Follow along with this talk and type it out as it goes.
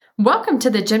Welcome to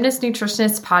the Gymnast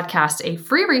Nutritionist Podcast, a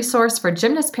free resource for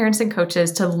gymnast parents and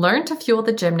coaches to learn to fuel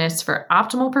the gymnast for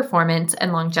optimal performance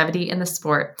and longevity in the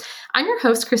sport. I'm your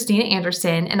host, Christina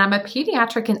Anderson, and I'm a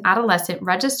pediatric and adolescent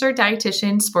registered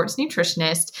dietitian sports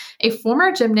nutritionist, a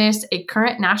former gymnast, a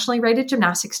current nationally rated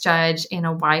gymnastics judge, and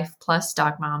a wife plus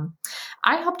dog mom.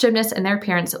 I help gymnasts and their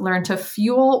parents learn to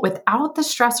fuel without the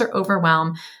stress or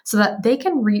overwhelm so that they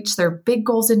can reach their big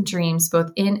goals and dreams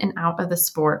both in and out of the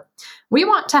sport. We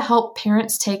want to help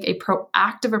parents take a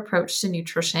proactive approach to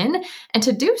nutrition. And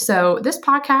to do so, this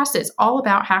podcast is all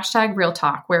about #Real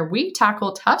Talk, where we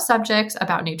tackle tough subjects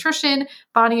about nutrition,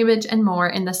 body image, and more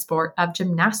in the sport of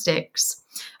gymnastics.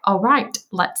 All right,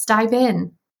 let's dive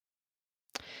in.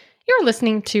 You're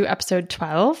listening to episode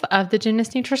 12 of the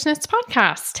Gymnast Nutritionist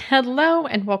Podcast. Hello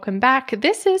and welcome back.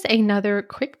 This is another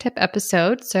quick tip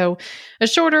episode, so a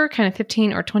shorter kind of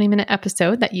 15 or 20 minute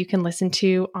episode that you can listen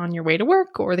to on your way to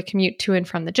work or the commute to and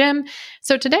from the gym.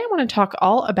 So today I want to talk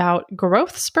all about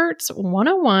growth spurts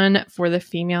 101 for the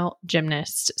female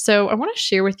gymnast. So I want to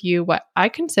share with you what I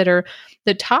consider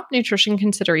the top nutrition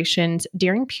considerations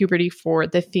during puberty for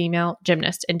the female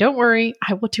gymnast. And don't worry,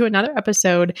 I will do another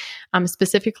episode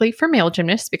specifically for male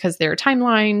gymnasts because their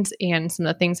timelines and some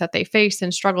of the things that they face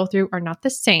and struggle through are not the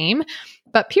same.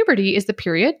 But puberty is the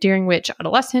period during which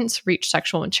adolescents reach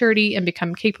sexual maturity and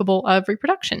become capable of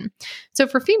reproduction. So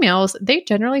for females, they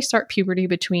generally start puberty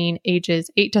between ages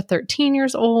 8 to 13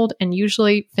 years old and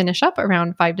usually finish up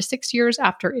around 5 to 6 years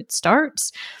after it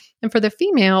starts. And for the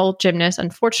female gymnast,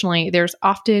 unfortunately, there's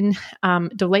often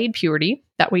delayed puberty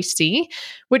that we see,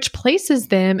 which places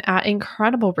them at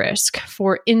incredible risk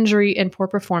for injury and poor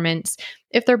performance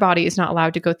if their body is not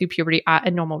allowed to go through puberty at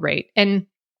a normal rate. And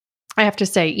I have to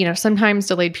say, sometimes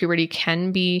delayed puberty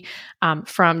can be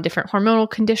from different hormonal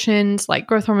conditions like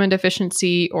growth hormone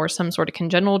deficiency or some sort of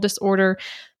congenital disorder.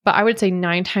 But I would say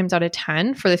 9 times out of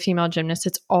 10 for the female gymnast,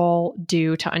 it's all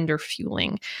due to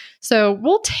underfueling. So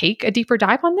we'll take a deeper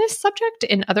dive on this subject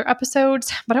in other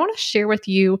episodes, but I want to share with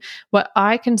you what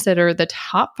I consider the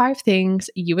top 5 things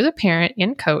you as a parent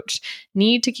and coach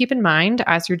need to keep in mind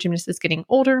as your gymnast is getting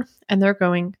older and they're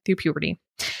going through puberty.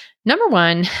 Number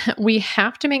 1, we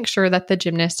have to make sure that the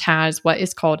gymnast has what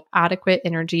is called adequate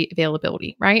energy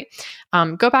availability, right?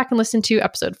 Go back and listen to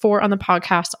episode 4 on the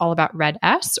podcast all about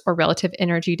RED-S or relative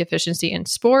energy deficiency in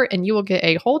sport, and you will get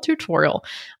a whole tutorial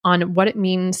on what it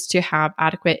means to have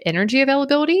adequate energy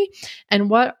availability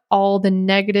and what all the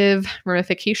negative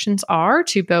ramifications are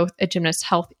to both a gymnast's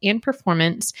health and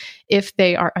performance if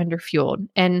they are underfueled.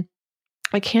 And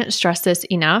I can't stress this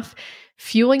enough.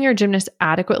 Fueling your gymnast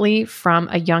adequately from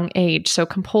a young age, so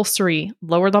compulsory,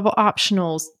 lower level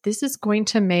optionals, this is going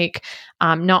to make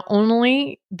not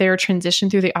only their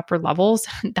transition through the upper levels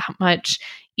that much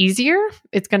easier,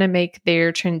 it's going to make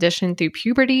their transition through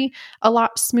puberty a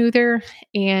lot smoother.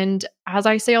 And as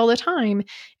I say all the time,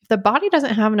 if the body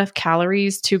doesn't have enough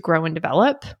calories to grow and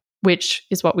develop, which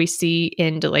is what we see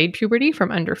in delayed puberty from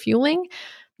underfueling,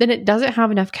 then it doesn't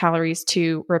have enough calories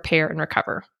to repair and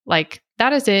recover. Like,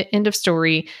 that is it. End of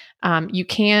story. You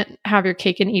can't have your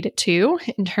cake and eat it too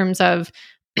in terms of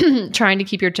trying to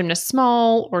keep your gymnast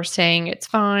small or saying it's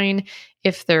fine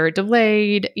if they're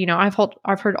delayed.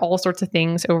 I've heard all sorts of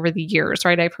things over the years,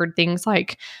 right? I've heard things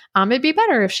like, it'd be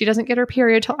better if she doesn't get her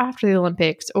period till after the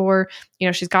Olympics, or,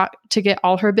 she's got to get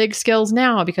all her big skills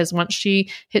now because once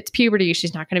she hits puberty,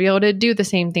 she's not going to be able to do the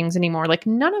same things anymore. Like,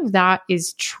 none of that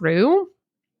is true.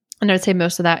 And I'd say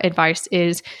most of that advice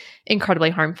is incredibly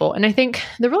harmful. And I think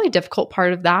the really difficult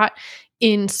part of that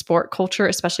in sport culture,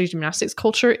 especially gymnastics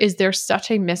culture, is there's such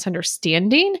a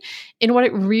misunderstanding in what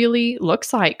it really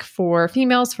looks like for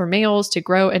females, for males to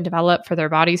grow and develop, for their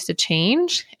bodies to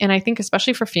change. And I think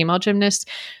especially for female gymnasts,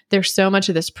 there's so much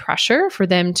of this pressure for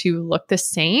them to look the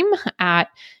same at,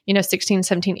 16,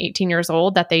 17, 18 years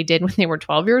old that they did when they were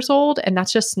 12 years old. And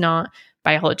that's just not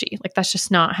biology. Like, that's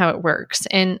just not how it works.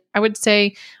 And I would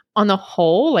say, on the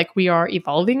whole, like, we are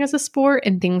evolving as a sport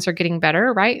and things are getting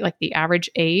better, right? Like, the average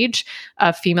age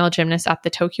of female gymnasts at the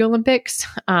Tokyo Olympics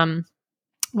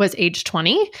was age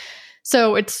 20.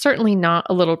 So it's certainly not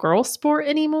a little girl sport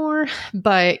anymore,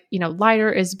 but,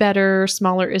 lighter is better,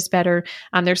 smaller is better.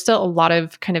 There's still a lot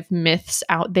of kind of myths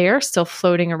out there still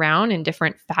floating around in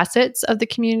different facets of the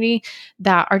community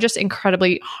that are just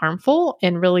incredibly harmful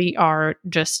and really are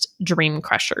just dream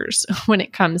crushers when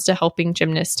it comes to helping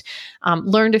gymnasts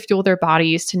learn to fuel their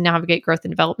bodies to navigate growth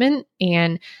and development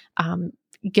and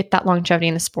get that longevity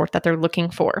in the sport that they're looking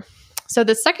for. So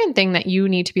the second thing that you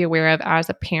need to be aware of as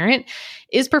a parent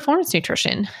is performance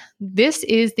nutrition. This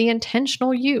is the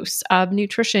intentional use of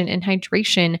nutrition and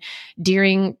hydration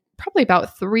during probably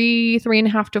about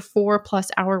 3.5 to 4+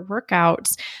 hour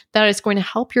workouts that is going to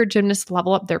help your gymnast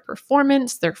level up their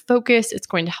performance, their focus. It's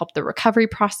going to help the recovery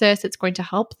process. It's going to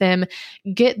help them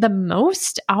get the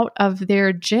most out of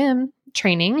their gym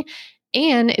training.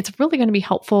 And it's really going to be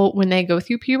helpful when they go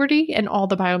through puberty and all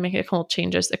the biomechanical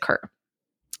changes occur.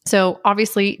 So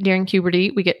obviously during puberty,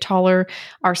 we get taller,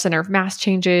 our center of mass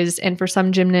changes. And for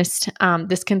some gymnasts,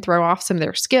 this can throw off some of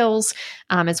their skills.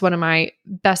 As one of my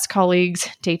best colleagues,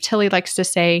 Dave Tilley, likes to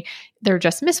say, they're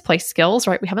just misplaced skills,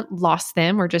 right? We haven't lost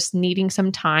them. We're just needing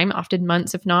some time, often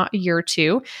months, if not a year or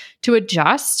two, to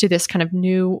adjust to this kind of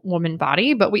new woman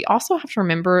body. But we also have to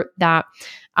remember that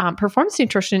performance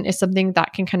nutrition is something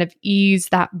that can kind of ease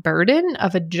that burden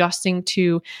of adjusting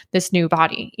to this new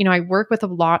body. I work with a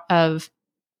lot of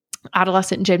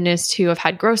adolescent gymnasts who have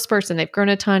had growth spurts and they've grown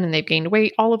a ton and they've gained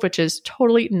weight, all of which is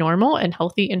totally normal and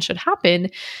healthy and should happen.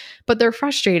 But they're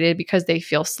frustrated because they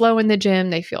feel slow in the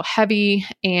gym, they feel heavy,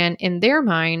 and in their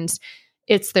minds,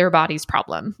 it's their body's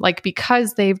problem. Like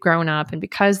because they've grown up and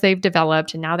because they've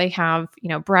developed and now they have,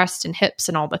 breasts and hips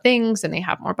and all the things and they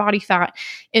have more body fat,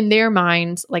 in their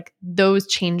minds, like those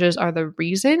changes are the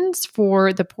reasons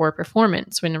for the poor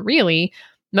performance, when really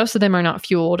most of them are not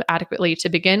fueled adequately to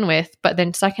begin with. But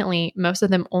then secondly, most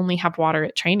of them only have water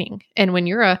at training. And when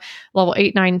you're a level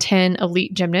 8, 9, 10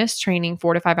 elite gymnast training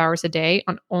 4 to 5 hours a day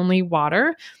on only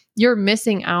water, you're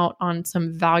missing out on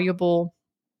some valuable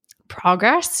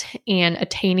progress and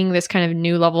attaining this kind of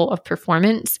new level of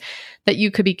performance that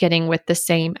you could be getting with the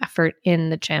same effort in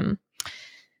the gym.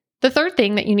 The third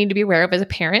thing that you need to be aware of as a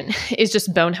parent is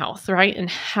just bone health, right? And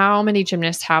how many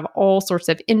gymnasts have all sorts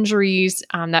of injuries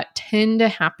that tend to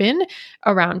happen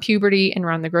around puberty and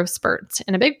around the growth spurts.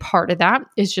 And a big part of that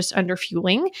is just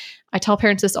underfueling. I tell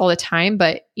parents this all the time,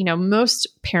 but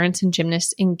most parents and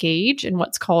gymnasts engage in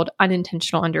what's called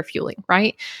unintentional underfueling,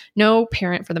 right? No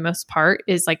parent for the most part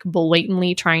is like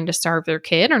blatantly trying to starve their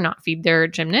kid or not feed their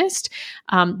gymnast.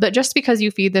 But just because you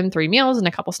feed them 3 meals and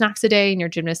a couple snacks a day and your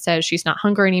gymnast says she's not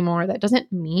hungry anymore, that doesn't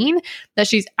mean that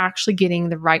she's actually getting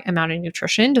the right amount of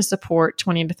nutrition to support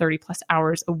 20 to 30 plus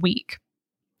hours a week.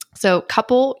 So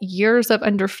couple years of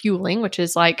underfueling, which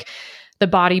is like the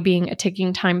body being a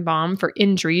ticking time bomb for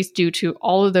injuries due to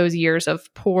all of those years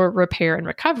of poor repair and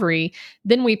recovery,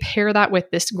 then we pair that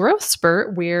with this growth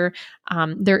spurt where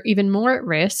they're even more at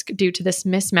risk due to this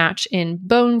mismatch in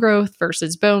bone growth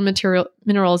versus bone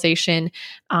mineralization,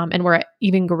 and we're at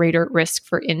even greater risk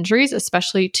for injuries,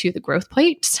 especially to the growth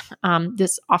plates.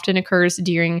 This often occurs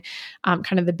during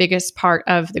kind of the biggest part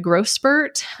of the growth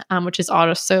spurt, which is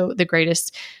also the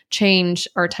greatest change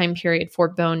or time period for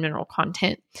bone mineral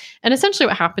content. And essentially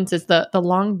what happens is the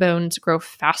long bones grow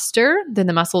faster than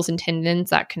the muscles and tendons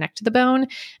that connect to the bone.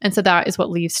 And so that is what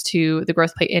leads to the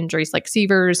growth plate injuries like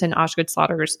Severs and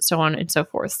Osgood-Schlatters, so on and so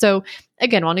forth. So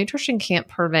again, while nutrition can't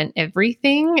prevent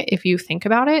everything, if you think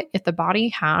about it, if the body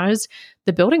has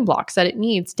the building blocks that it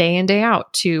needs day in, day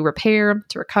out to repair,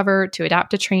 to recover, to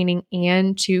adapt to training,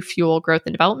 and to fuel growth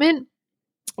and development,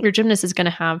 your gymnast is going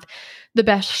to have the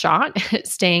best shot at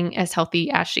staying as healthy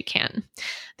as she can.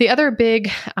 The other big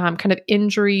kind of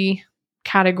injury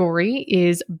category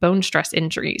is bone stress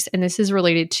injuries. And this is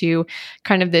related to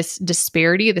kind of this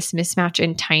disparity, this mismatch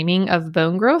in timing of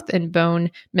bone growth and bone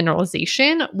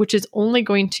mineralization, which is only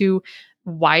going to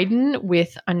widen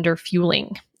with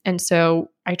underfueling. And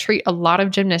so I treat a lot of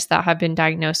gymnasts that have been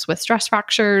diagnosed with stress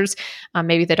fractures.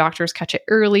 Maybe the doctors catch it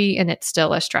early and it's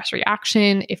still a stress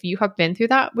reaction. If you have been through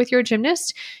that with your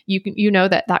gymnast, you know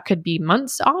that could be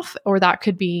months off, or that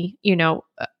could be,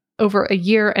 over a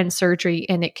year and surgery,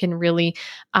 and it can really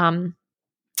kind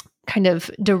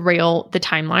of derail the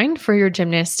timeline for your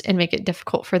gymnast and make it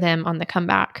difficult for them on the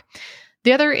comeback.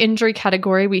 The other injury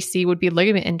category we see would be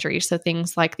ligament injuries. So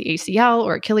things like the ACL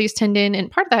or Achilles tendon.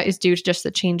 And part of that is due to just the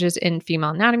changes in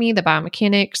female anatomy, the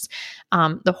biomechanics,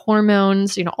 the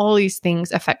hormones, all these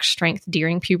things affect strength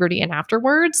during puberty and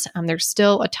afterwards. There's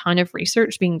still a ton of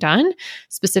research being done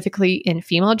specifically in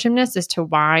female gymnasts as to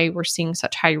why we're seeing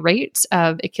such high rates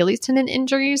of Achilles tendon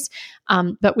injuries.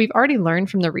 But we've already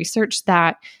learned from the research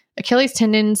that Achilles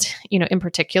tendons, in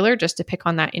particular, just to pick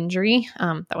on that injury,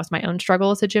 that was my own struggle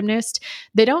as a gymnast,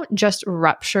 they don't just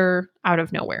rupture out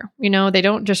of nowhere. They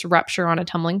don't just rupture on a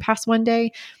tumbling pass one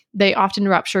day. They often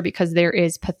rupture because there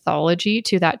is pathology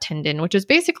to that tendon, which is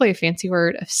basically a fancy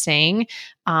word of saying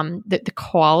that the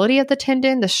quality of the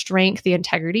tendon, the strength, the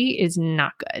integrity is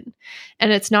not good.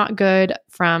 And it's not good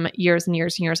from years and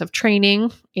years and years of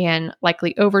training and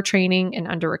likely overtraining and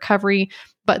under recovery,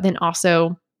 but then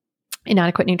also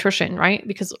inadequate nutrition, right?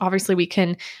 Because obviously we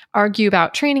can argue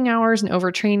about training hours and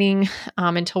overtraining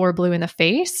until we're blue in the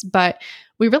face, but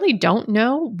we really don't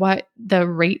know what the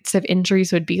rates of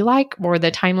injuries would be like or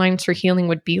the timelines for healing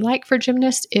would be like for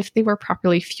gymnasts if they were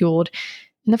properly fueled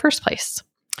in the first place.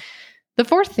 The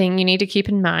fourth thing you need to keep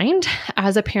in mind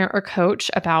as a parent or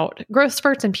coach about growth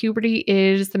spurts and puberty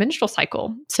is the menstrual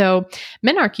cycle. So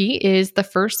menarche is the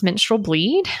first menstrual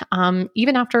bleed.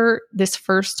 Even after this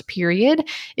first period,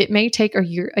 it may take a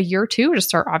year or two to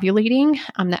start ovulating.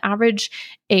 The average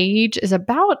age is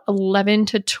about 11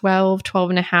 to 12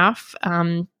 and a half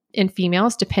in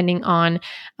females, depending on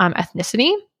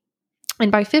ethnicity.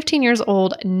 And by 15 years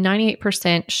old,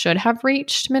 98% should have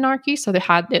reached menarche, so they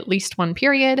had at least one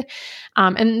period.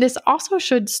 And this also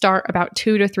should start about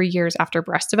 2 to 3 years after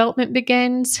breast development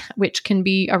begins, which can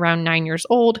be around 9 years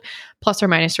old, plus or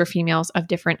minus for females of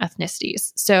different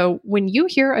ethnicities. So when you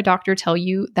hear a doctor tell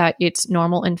you that it's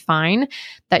normal and fine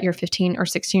that your 15 or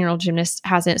 16-year-old gymnast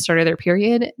hasn't started their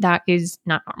period, that is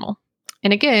not normal.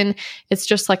 And again, it's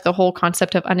just like the whole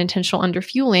concept of unintentional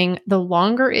underfueling. The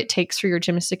longer it takes for your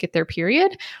gymnast to get their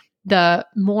period, the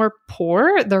more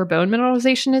poor their bone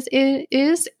mineralization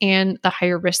is and the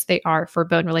higher risk they are for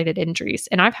bone-related injuries.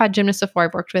 And I've had gymnasts before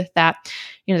I've worked with that,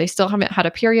 they still haven't had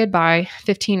a period by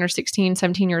 15 or 16,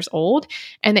 17 years old,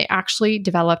 and they actually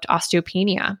developed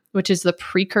osteopenia, which is the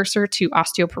precursor to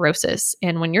osteoporosis.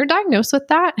 And when you're diagnosed with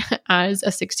that as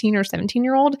a 16 or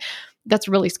 17-year-old, that's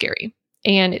really scary.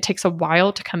 And it takes a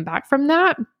while to come back from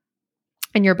that.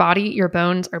 And your body, your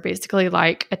bones are basically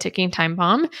like a ticking time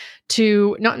bomb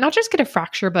to not just get a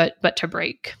fracture, but to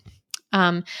break.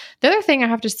 The other thing I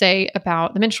have to say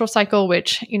about the menstrual cycle,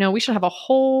 which, we should have a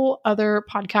whole other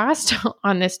podcast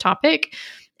on this topic,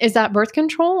 is that birth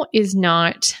control is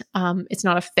not, it's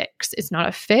not a fix. It's not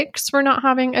a fix for not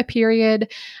having a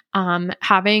period.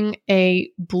 Having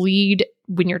a bleed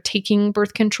when you're taking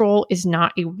birth control is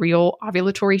not a real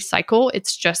ovulatory cycle.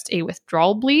 It's just a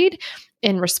withdrawal bleed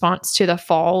in response to the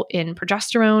fall in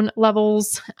progesterone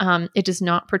levels. It does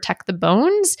not protect the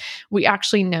bones. We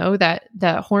actually know that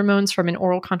the hormones from an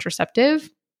oral contraceptive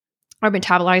are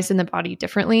metabolized in the body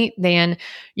differently than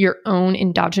your own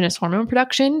endogenous hormone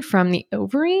production from the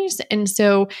ovaries. And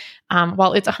so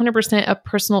while it's 100% a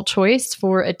personal choice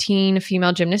for a teen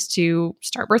female gymnast to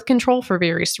start birth control for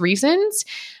various reasons,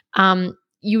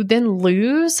 you then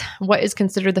lose what is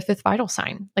considered the fifth vital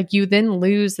sign. Like you then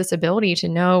lose this ability to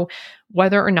know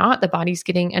whether or not the body's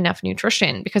getting enough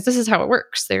nutrition, because this is how it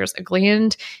works. There's a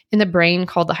gland in the brain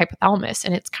called the hypothalamus,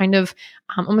 and it's kind of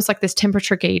almost like this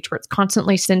temperature gauge where it's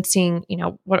constantly sensing,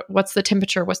 what's the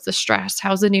temperature, what's the stress,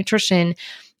 how's the nutrition.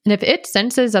 And if it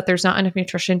senses that there's not enough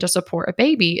nutrition to support a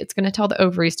baby, it's going to tell the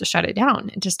ovaries to shut it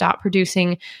down and to stop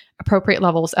producing appropriate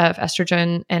levels of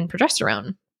estrogen and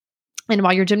progesterone. And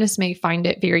while your gymnast may find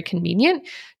it very convenient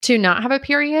to not have a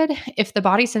period, if the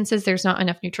body senses there's not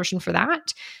enough nutrition for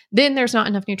that, then there's not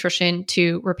enough nutrition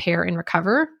to repair and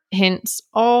recover. Hence,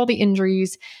 all the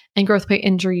injuries and growth plate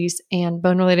injuries and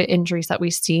bone-related injuries that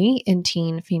we see in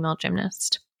teen female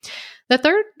gymnasts.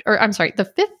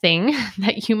 The fifth thing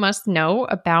that you must know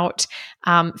about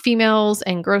females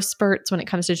and growth spurts when it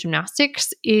comes to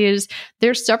gymnastics is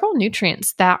there's several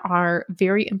nutrients that are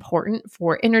very important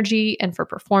for energy and for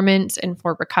performance and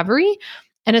for recovery.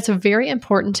 And it's very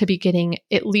important to be getting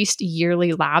at least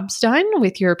yearly labs done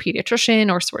with your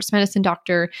pediatrician or sports medicine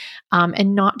doctor,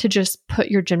 and not to just put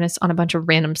your gymnast on a bunch of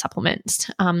random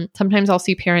supplements. Sometimes I'll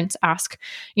see parents ask,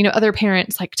 other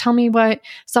parents, like, tell me what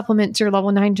supplements your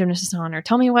level 9 gymnast is on, or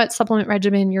tell me what supplement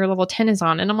regimen your level 10 is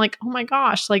on. And I'm like, oh my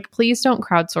gosh, please don't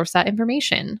crowdsource that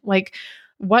information.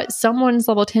 What someone's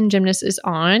level 10 gymnast is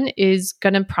on is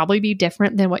going to probably be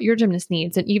different than what your gymnast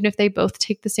needs. And even if they both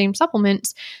take the same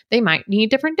supplements, they might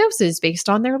need different doses based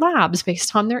on their labs,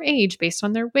 based on their age, based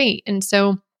on their weight. And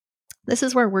so this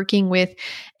is where working with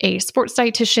a sports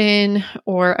dietitian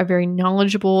or a very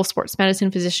knowledgeable sports medicine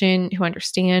physician who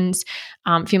understands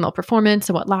female performance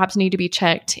and what labs need to be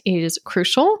checked is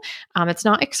crucial. It's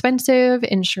not expensive.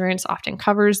 Insurance often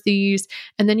covers these.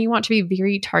 And then you want to be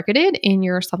very targeted in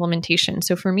your supplementation.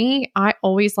 So for me, I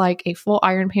always like a full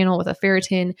iron panel with a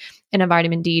ferritin and a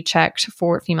vitamin D checked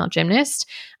for female gymnasts.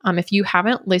 If you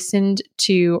haven't listened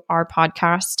to our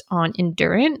podcast on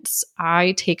endurance,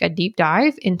 I take a deep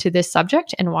dive into this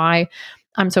subject and why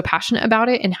I'm so passionate about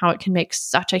it and how it can make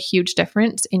such a huge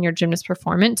difference in your gymnast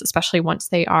performance, especially once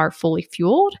they are fully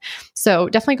fueled. So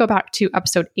definitely go back to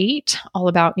episode 8, all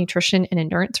about nutrition and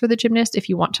endurance for the gymnast, if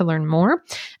you want to learn more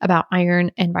about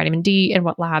iron and vitamin D and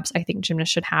what labs I think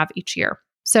gymnasts should have each year.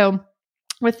 So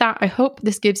with that, I hope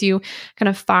this gives you kind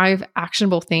of 5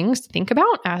 actionable things to think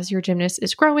about as your gymnast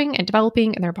is growing and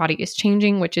developing and their body is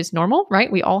changing, which is normal,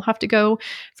 right? We all have to go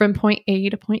from point A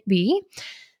to point B.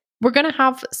 We're going to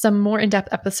have some more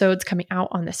in-depth episodes coming out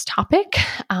on this topic.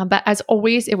 But as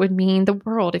always, it would mean the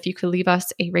world if you could leave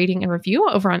us a rating and review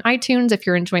over on iTunes if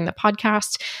you're enjoying the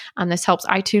podcast. This helps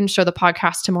iTunes show the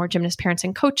podcast to more gymnast parents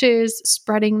and coaches,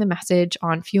 spreading the message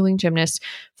on fueling gymnasts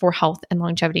for health and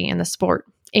longevity in the sport.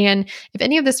 And if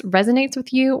any of this resonates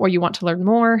with you or you want to learn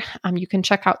more, you can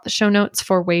check out the show notes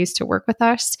for ways to work with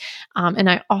us. And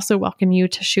I also welcome you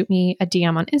to shoot me a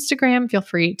DM on Instagram. Feel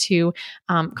free to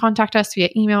contact us via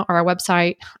email or our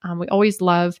website. We always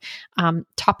love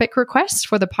topic requests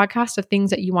for the podcast of things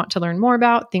that you want to learn more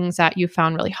about, things that you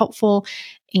found really helpful.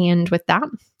 And with that,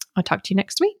 I'll talk to you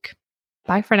next week.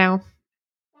 Bye for now.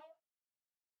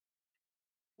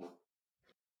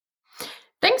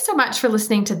 Thanks so much for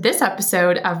listening to this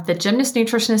episode of the Gymnast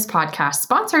Nutritionist Podcast,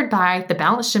 sponsored by the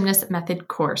Balanced Gymnast Method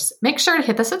course. Make sure to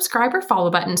hit the subscribe or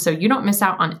follow button so you don't miss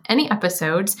out on any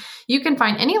episodes. You can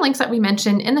find any links that we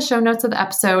mentioned in the show notes of the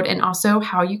episode and also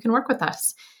how you can work with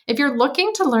us. If you're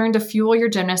looking to learn to fuel your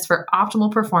gymnast for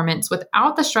optimal performance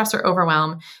without the stress or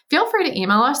overwhelm, feel free to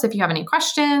email us if you have any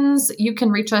questions. You can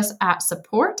reach us at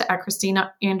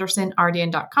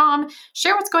support@ChristinaAndersonRDN.com.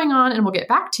 Share what's going on and we'll get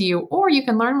back to you. Or you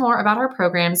can learn more about our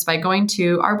programs by going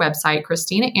to our website,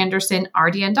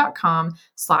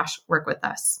 ChristinaAndersonRDN.com/work with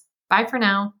us. Bye for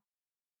now.